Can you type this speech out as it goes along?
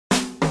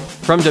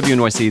From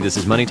WNYC, this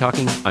is Money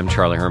Talking. I'm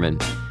Charlie Herman.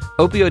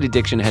 Opioid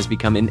addiction has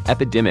become an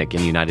epidemic in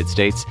the United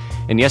States,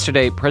 and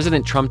yesterday,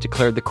 President Trump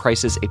declared the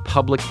crisis a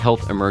public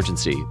health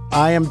emergency.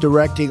 I am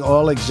directing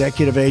all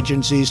executive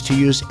agencies to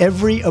use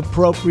every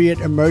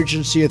appropriate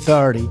emergency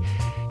authority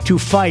to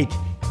fight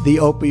the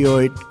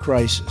opioid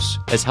crisis.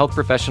 As health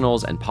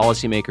professionals and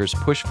policymakers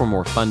push for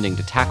more funding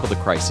to tackle the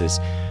crisis,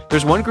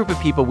 there's one group of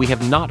people we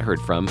have not heard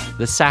from,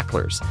 the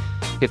Sacklers.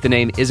 If the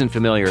name isn't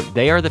familiar,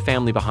 they are the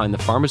family behind the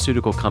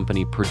pharmaceutical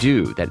company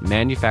Purdue that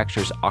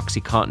manufactures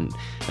OxyContin,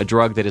 a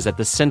drug that is at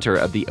the center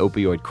of the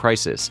opioid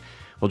crisis.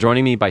 Well,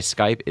 joining me by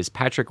Skype is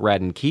Patrick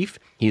Radden-Keefe.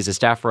 He's a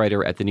staff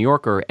writer at The New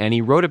Yorker, and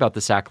he wrote about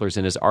the Sacklers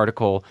in his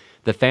article,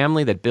 The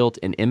Family That Built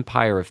an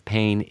Empire of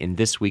Pain, in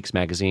this week's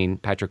magazine.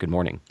 Patrick, good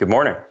morning. Good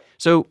morning.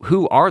 So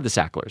who are the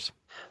Sacklers?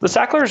 The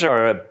Sacklers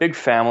are a big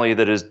family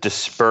that is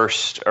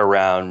dispersed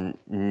around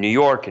New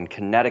York and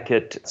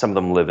Connecticut. Some of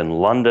them live in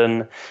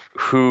London,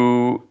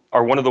 who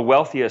are one of the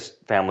wealthiest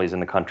families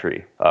in the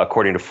country.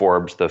 According to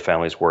Forbes, the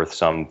family's worth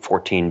some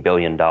 $14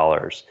 billion.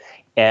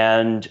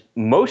 And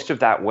most of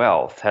that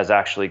wealth has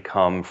actually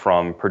come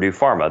from Purdue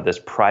Pharma, this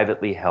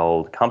privately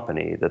held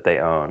company that they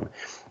own,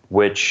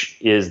 which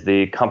is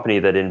the company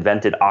that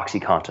invented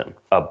OxyContin,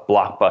 a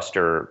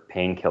blockbuster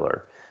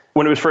painkiller.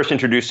 When it was first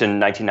introduced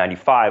in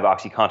 1995,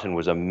 OxyContin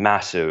was a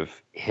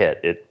massive hit.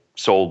 It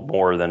sold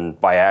more than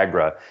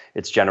Viagra.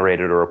 It's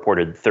generated or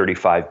reported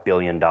 $35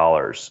 billion.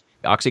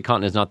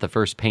 OxyContin is not the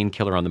first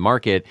painkiller on the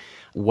market.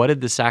 What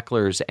did the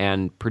Sacklers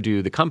and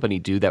Purdue, the company,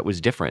 do that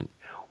was different?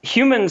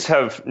 Humans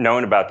have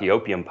known about the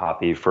opium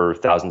poppy for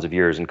thousands of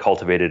years and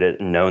cultivated it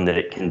and known that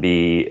it can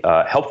be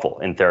helpful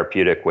in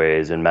therapeutic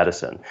ways in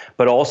medicine,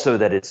 but also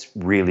that it's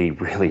really,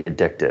 really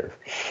addictive.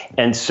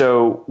 And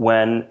so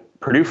when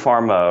Purdue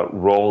Pharma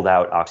rolled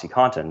out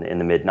OxyContin in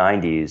the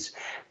mid-90s,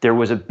 there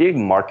was a big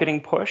marketing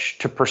push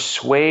to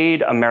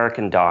persuade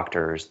American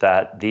doctors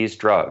that these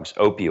drugs,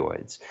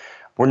 opioids,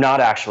 were not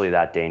actually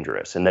that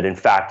dangerous, and that in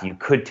fact you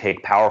could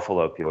take powerful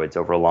opioids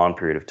over a long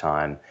period of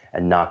time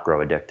and not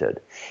grow addicted.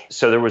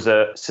 So there was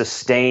a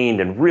sustained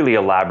and really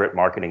elaborate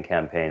marketing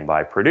campaign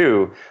by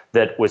Purdue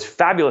that was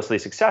fabulously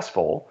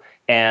successful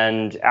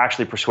and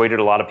actually persuaded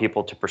a lot of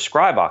people to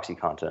prescribe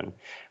OxyContin.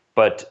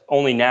 But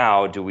only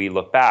now do we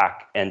look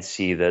back and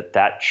see that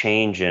that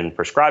change in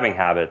prescribing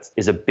habits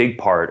is a big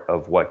part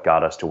of what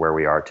got us to where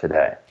we are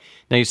today.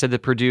 Now, you said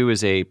that Purdue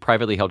is a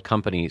privately held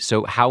company,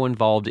 so how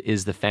involved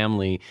is the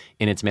family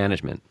in its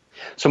management?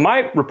 So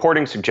my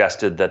reporting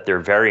suggested that they're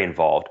very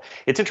involved.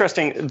 It's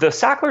interesting. The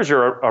Sacklers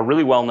are a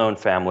really well-known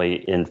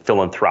family in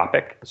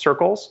philanthropic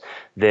circles.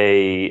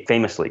 They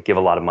famously give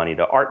a lot of money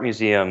to art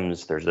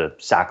museums. There's a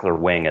Sackler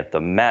wing at the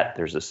Met.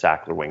 There's a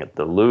Sackler wing at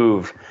the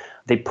Louvre.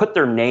 They put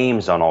their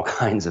names on all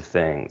kinds of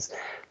things.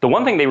 The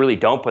one thing they really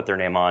don't put their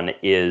name on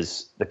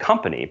is the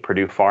company,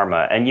 Purdue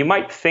Pharma. And you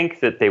might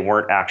think that they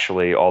weren't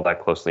actually all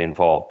that closely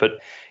involved, but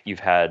you've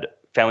had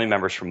family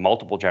members from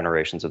multiple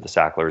generations of the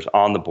Sacklers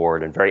on the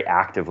board and very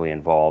actively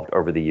involved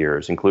over the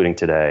years, including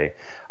today.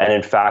 And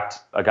in fact,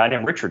 a guy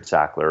named Richard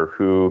Sackler,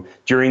 who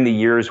during the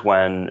years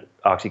when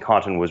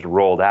OxyContin was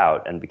rolled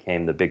out and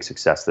became the big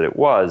success that it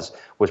was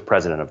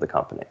president of the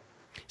company.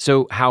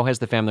 So how has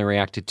the family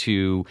reacted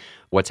to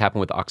what's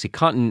happened with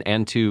OxyContin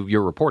and to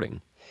your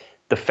reporting?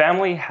 The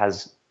family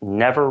has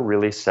never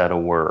really said a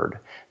word.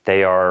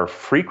 They are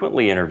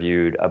frequently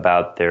interviewed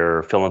about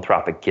their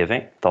philanthropic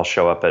giving. They'll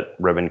show up at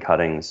ribbon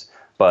cuttings,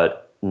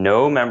 but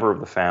no member of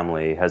the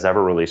family has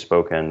ever really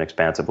spoken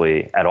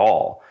expansively at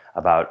all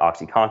about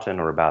OxyContin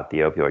or about the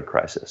opioid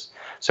crisis.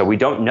 So we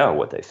don't know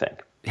what they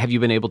think. Have you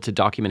been able to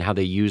document how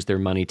they use their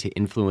money to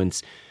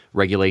influence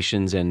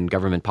regulations and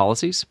government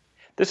policies?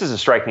 This is a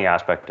striking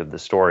aspect of the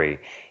story.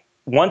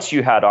 Once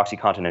you had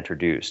OxyContin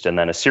introduced and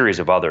then a series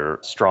of other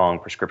strong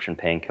prescription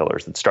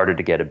painkillers that started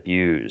to get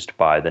abused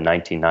by the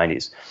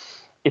 1990s,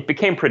 it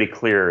became pretty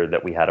clear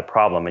that we had a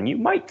problem. And you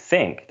might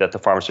think that the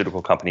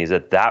pharmaceutical companies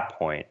at that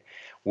point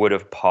would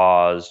have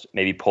paused,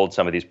 maybe pulled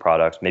some of these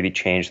products, maybe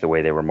changed the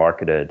way they were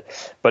marketed.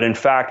 But in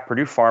fact,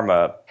 Purdue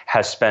Pharma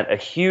has spent a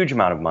huge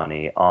amount of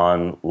money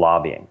on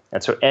lobbying.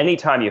 And so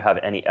anytime you have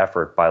any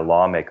effort by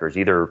lawmakers,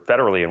 either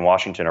federally in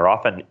Washington or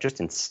often just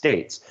in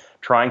states,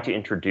 trying to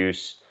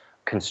introduce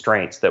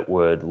constraints that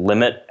would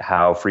limit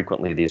how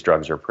frequently these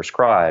drugs are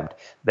prescribed,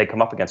 they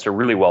come up against a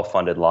really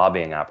well-funded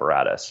lobbying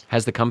apparatus.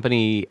 Has the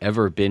company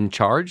ever been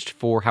charged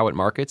for how it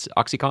markets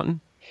OxyContin?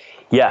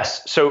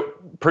 Yes. So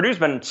Purdue's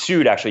been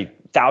sued actually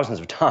thousands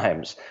of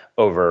times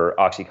over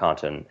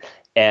OxyContin,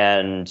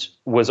 and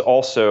was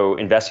also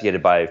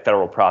investigated by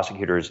federal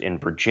prosecutors in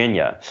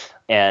Virginia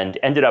and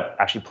ended up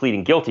actually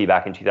pleading guilty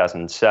back in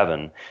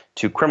 2007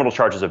 to criminal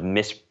charges of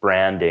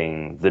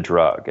misbranding the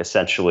drug,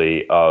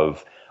 essentially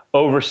of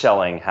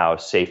overselling how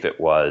safe it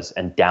was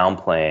and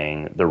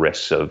downplaying the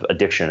risks of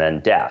addiction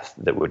and death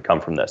that would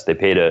come from this. They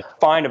paid a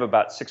fine of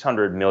about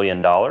 $600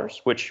 million,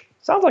 which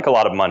Sounds like a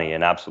lot of money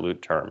in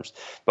absolute terms.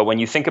 But when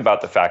you think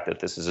about the fact that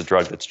this is a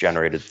drug that's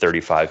generated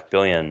 $35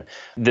 billion,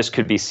 this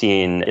could be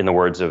seen in the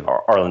words of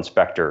Arlen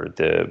Specter,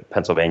 the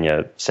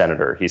Pennsylvania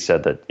senator. He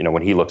said that,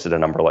 when he looks at a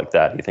number like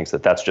that, he thinks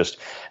that that's just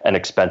an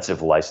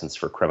expensive license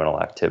for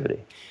criminal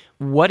activity.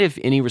 What, if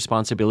any,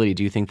 responsibility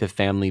do you think the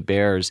family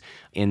bears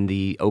in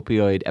the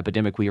opioid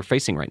epidemic we are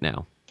facing right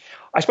now?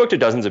 I spoke to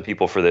dozens of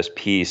people for this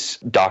piece,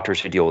 doctors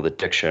who deal with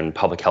addiction,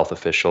 public health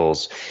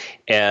officials,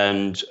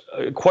 and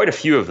quite a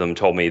few of them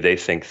told me they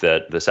think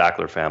that the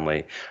Sackler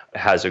family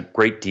has a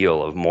great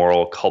deal of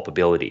moral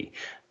culpability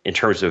in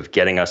terms of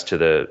getting us to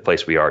the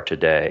place we are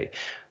today.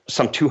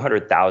 Some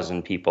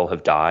 200,000 people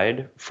have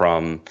died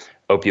from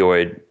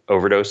opioid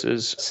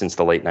overdoses since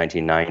the late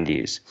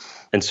 1990s.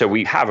 And so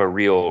we have a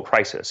real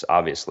crisis,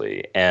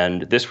 obviously.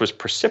 And this was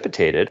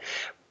precipitated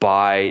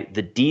by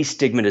the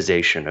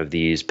destigmatization of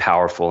these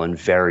powerful and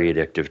very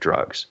addictive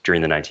drugs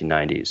during the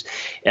 1990s.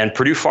 And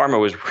Purdue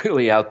Pharma was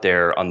really out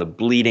there on the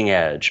bleeding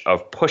edge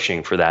of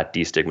pushing for that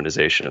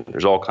destigmatization.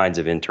 There's all kinds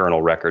of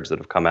internal records that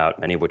have come out,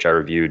 many of which I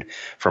reviewed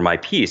for my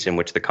piece, in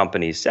which the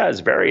company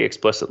says very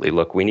explicitly,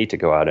 look, we need to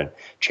go out and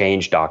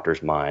change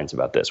doctors' minds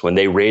about this. When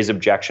they raise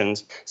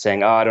objections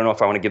saying, I don't know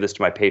if I want to give this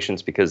to my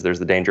patients because there's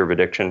the danger of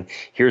addiction,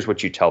 here's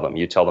what you tell them.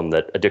 You tell them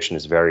that addiction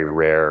is very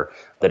rare,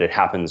 that it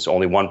happens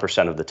only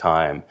 1% of the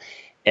time.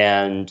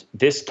 And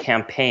this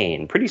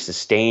campaign, pretty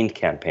sustained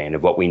campaign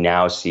of what we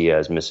now see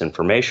as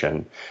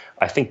misinformation,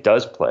 I think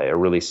does play a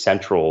really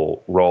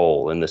central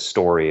role in the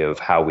story of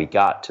how we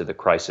got to the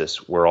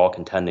crisis we're all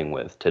contending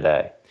with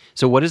today.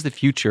 So what is the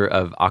future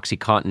of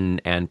OxyContin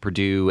and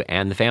Purdue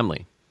and the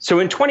family? So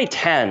in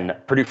 2010,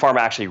 Purdue Pharma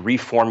actually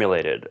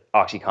reformulated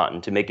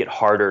OxyContin to make it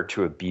harder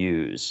to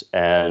abuse.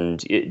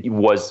 And it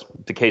was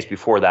the case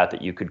before that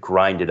you could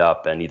grind it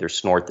up and either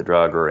snort the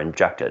drug or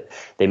inject it.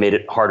 They made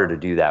it harder to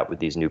do that with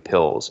these new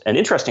pills. And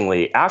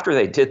interestingly, after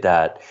they did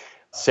that,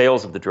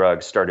 sales of the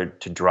drug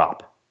started to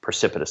drop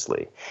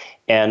precipitously.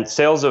 And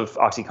sales of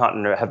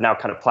OxyContin have now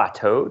kind of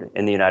plateaued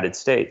in the United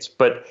States.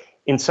 But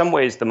in some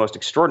ways, the most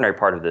extraordinary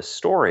part of this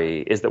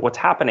story is that what's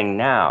happening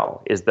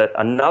now is that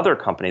another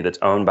company that's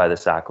owned by the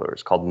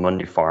Sacklers, called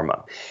Mundi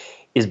Pharma,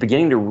 is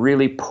beginning to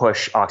really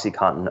push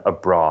OxyContin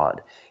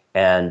abroad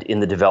and in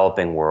the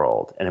developing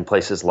world and in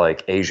places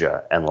like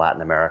Asia and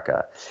Latin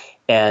America,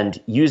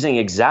 and using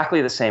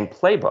exactly the same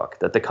playbook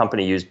that the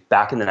company used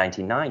back in the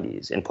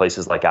 1990s in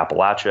places like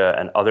Appalachia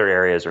and other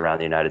areas around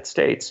the United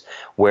States,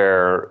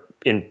 where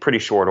in pretty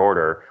short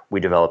order, we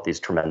developed these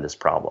tremendous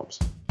problems.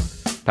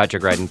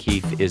 Patrick Radden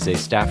Keefe is a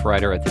staff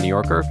writer at The New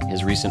Yorker.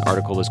 His recent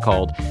article is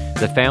called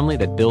The Family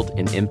That Built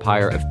an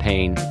Empire of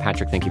Pain.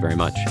 Patrick, thank you very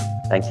much.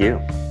 Thank you.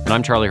 And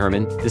I'm Charlie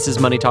Herman. This is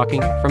Money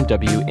Talking from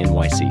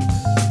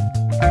WNYC.